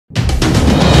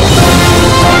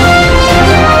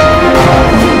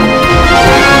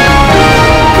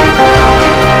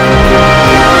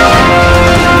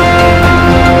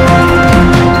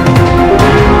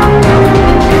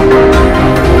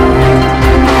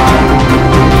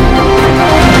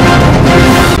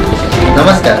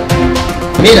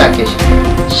मी राकेश,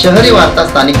 शहरी वार्ता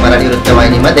स्थानिक मराठी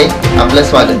वृत्तवाहिनीमध्ये आपलं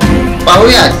स्वागत।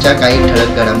 पाहूया आजच्या काही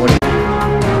ठळक घडामोडी।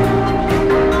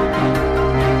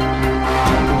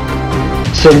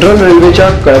 सेंट्रल रेल्वेच्या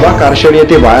कळवा कारशेड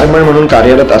येथे वायरमन म्हणून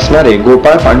कार्यरत असणारे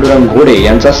गोपाळ पांडुरंग घोडे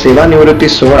यांचा सेवानिवृत्ती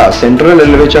सोहळा सेंट्रल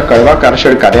रेल्वेच्या कळवा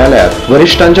कारशेड कार्यालयात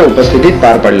वरिष्ठांच्या उपस्थितीत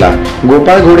पार पडला।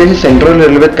 गोपाळ घोडे हे सेंट्रल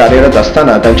रेल्वेत कार्यरत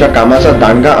असताना त्यांच्या कामाचा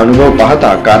दांडगा अनुभव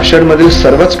पाहता कारशेड मधील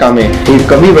सर्वच कामे ही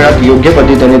कमी वेळात योग्य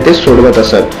पद्धतीने ते सोडवत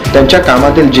असत। त्यांच्या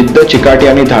कामातील जिद्द, चिकाटी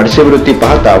आणि धाडसी वृत्ती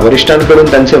पाहता वरिष्ठांकडून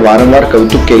त्यांचे वारंवार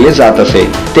कौतुक केले जात असे।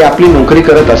 ते आपली नोकरी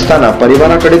करत असताना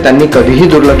परिवाराकडे त्यांनी कधीही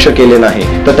दुर्लक्ष केले नाही,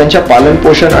 तर त्यांच्या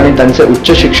पालनपोषण आणि त्यांचे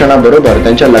उच्च शिक्षणाबरोबर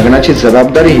त्यांच्या लग्नाची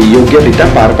जबाबदारीही योग्यरित्या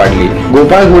पार पाडली।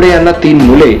 गोपाळ घोडे यांना 3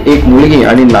 मुले, 1 मुलगी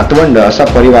आणि नातवंड असा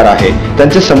परिवार आहे।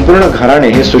 त्यांचे संपूर्ण घराणे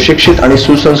हे सुशिक्षित आणि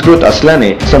सुसंस्कृत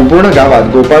असल्याने संपूर्ण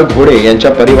गावात गोपाळ घोडे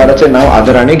यांच्या परिवाराचे नाव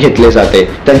आदराने घेतले जाते।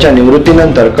 त्यांच्या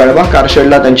निवृत्तीनंतर कळवा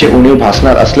कारशेडला त्यांची उणीव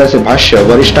भासणार असल्याचे भाष्य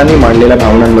वरिष्ठांनी मांडलेल्या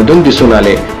भावनांमधून दिसून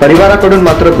आले। परिवाराकडून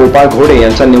मात्र गोपाळ घोडे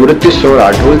यांचा निवृत्ती सोहळा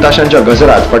ढोल ताशांच्या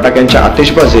गजरात, फटाक्यांच्या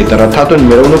आतिषबाजीत, रथातून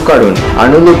मिरवणूक काढून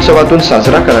आनंदोत्सवातून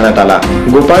साजरा करण्यात आला।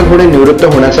 गोपाळ घोडे निवृत्त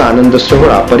होण्याचा आनंद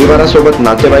सोहळा परिवारासोबत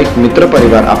नातेवाईक,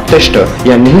 मित्रपरिवार, आप्तेष्ट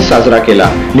यांनीही साजरा केला।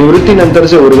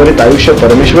 निवृत्तीनंतरचे उर्वरित आयुष्य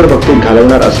परमेश्वर भक्तीत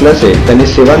घालवणार असल्याचे त्यांनी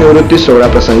सेवानिवृत्ती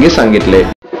सोहळ्याप्रसंगी सांगितले।